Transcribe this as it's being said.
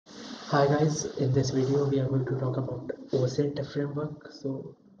Hi guys, in this video we are going to talk about OSINT framework.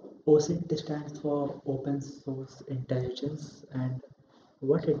 So OSINT stands for Open Source Intelligence, and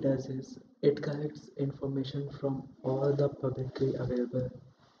what it does is it collects information from all the publicly available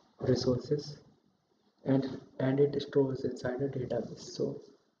resources and it stores inside a database. So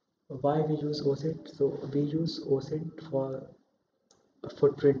why we use OSINT? So we use OSINT for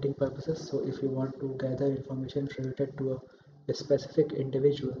footprinting purposes. So if you want to gather information related to a specific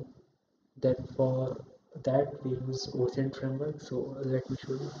individual, then for that we use OSINT framework. So let me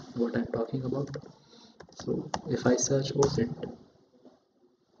show you what I'm talking about. So if I search OSINT,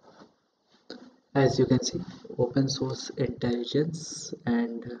 as you can see, open source intelligence,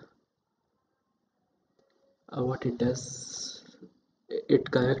 and what it does, it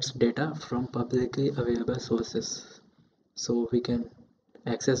collects data from publicly available sources so we can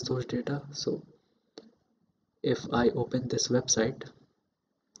access those data. So if I open this website,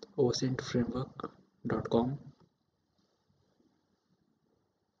 osintframework.com,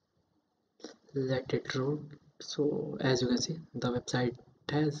 let it load. So as you can see, the website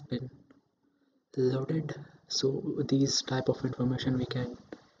has been loaded. So these type of information we can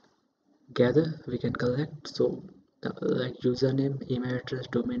gather, we can collect. So like username, email address,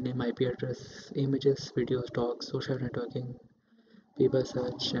 domain name, IP address, images, videos, talks, social networking, people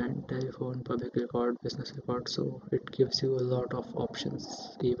search, and telephone, public record, business record. So it gives you a lot of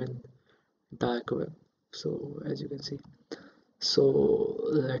options, even dark web. So as you can see, so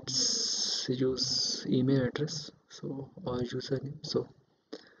let's use email address, so or username. So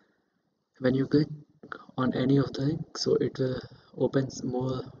when you click on any of the link, so it will opens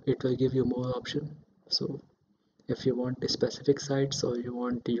more, it will give you more option. So if you want specific sites or you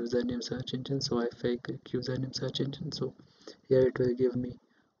want the username search engine, so if I click username search engine, so here it will give me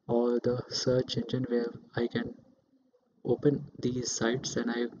all the search engine where I can open these sites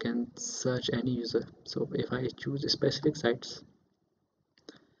and I can search any user. So if I choose specific sites,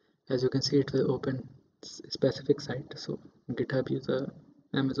 as you can see, it will open specific site. So GitHub user,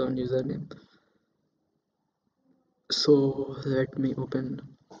 Amazon username. So let me open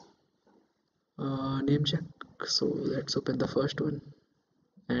name check. So let's open the first one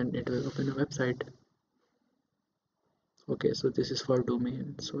and it will open a website. Okay, so this is for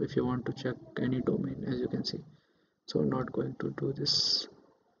domain. So if you want to check any domain, as you can see, so I'm not going to do this.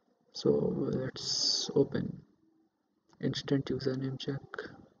 So let's open instant username check.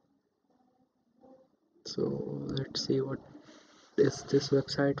 So let's see what is this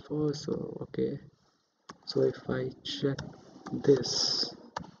website for. So okay, so if I check this,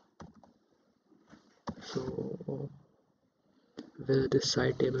 so will this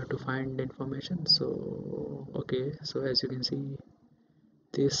site able to find information? So okay, so as you can see,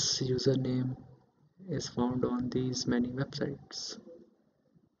 this username is found on these many websites.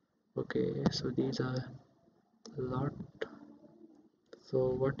 Okay, so these are a lot. So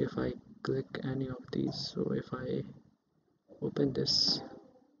what if I click any of these? So if I open this,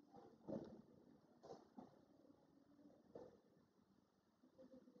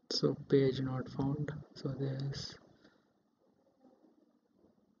 so page not found. So there's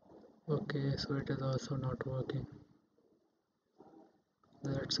okay, so it is also not working.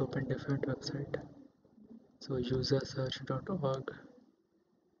 Let's open different website. So usersearch.org.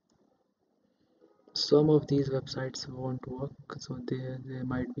 Some of these websites won't work, so there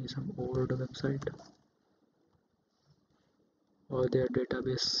might be some old website or their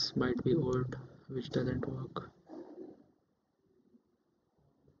database might be old, which doesn't work.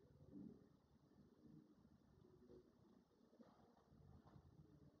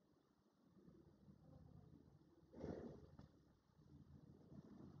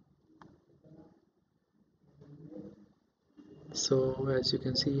 So as you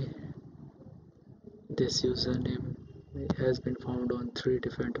can see, this username has been found on 3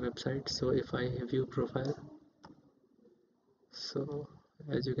 different websites. So if I view profile, so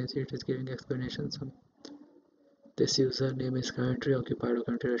as you can see, it is giving explanations. This username is currently occupied or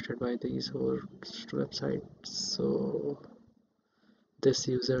currently registered by these host websites. So this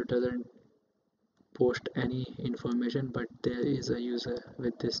user doesn't post any information, but there is a user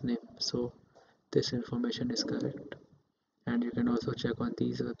with this name, so this information is correct. And you can also check on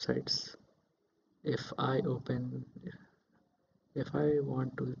these websites. If I open, if I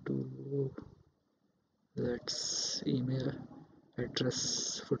want to do, let's email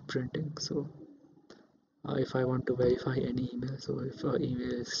address footprinting. So if I want to verify any email, so if our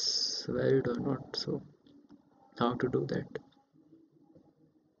email is valid or not, so how to do that?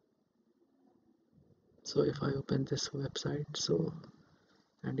 So if I open this website, so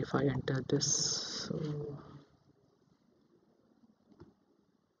and if I enter this, so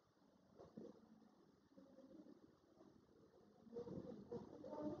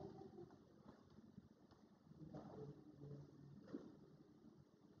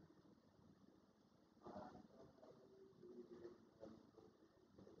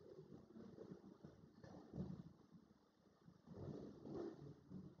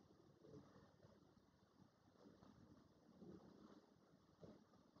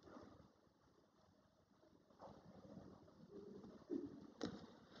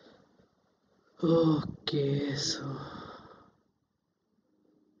Okay, so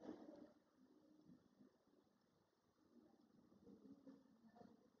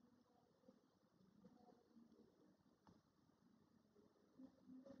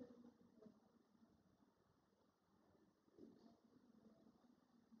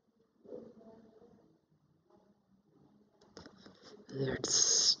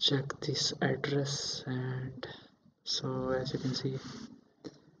let's check this address. And so as you can see,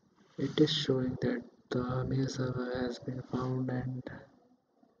 it is showing that the mail server has been found, and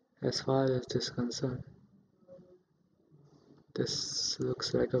as far as this is concerned, this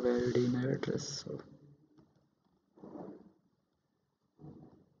looks like a valid email address. So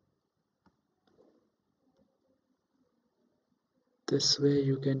this way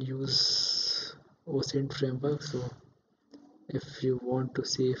you can use OSINT framework. So if you want to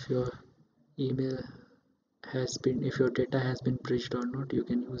see if your email has been, if your data has been breached or not, you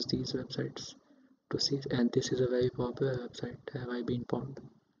can use these websites to see. And this is a very popular website, have I been found,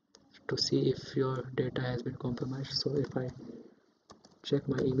 to see if your data has been compromised. So if I check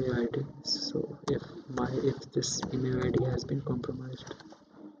my email ID, so if this email ID has been compromised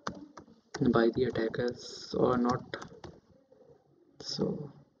by the attackers or not.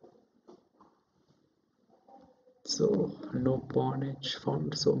 So so no pawnage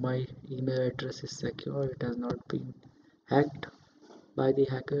found, so my email address is secure, it has not been hacked by the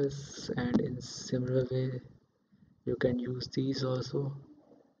hackers. And in similar way you can use these also.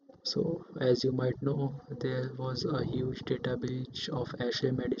 So as you might know, there was a huge data breach of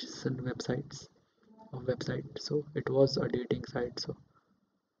Ashley Madison website. So it was a dating site. So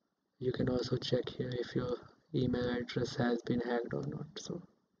you can also check here if your email address has been hacked or not. So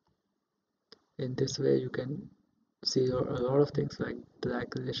in this way you can see a lot of things like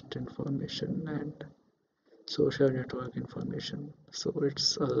blacklist information and social network information. So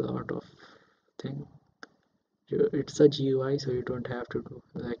it's a lot of thing. It's a GUI, so you don't have to do,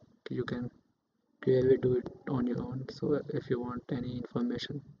 like, you can clearly do it on your own. So if you want any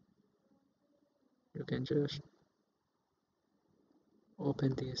information, you can just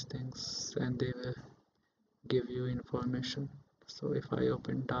open these things and they will give you information. So if I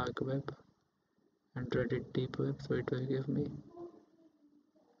open dark web and Reddit deep web, so it will give me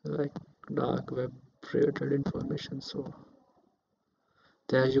like dark web related information. So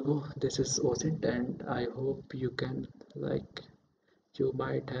there you go, this is OSINT, and I hope you can, like, you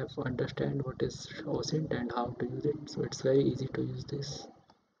might have understand what is OSINT and how to use it. So it's very easy to use this.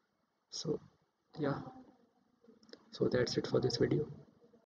 So yeah, so that's it for this video.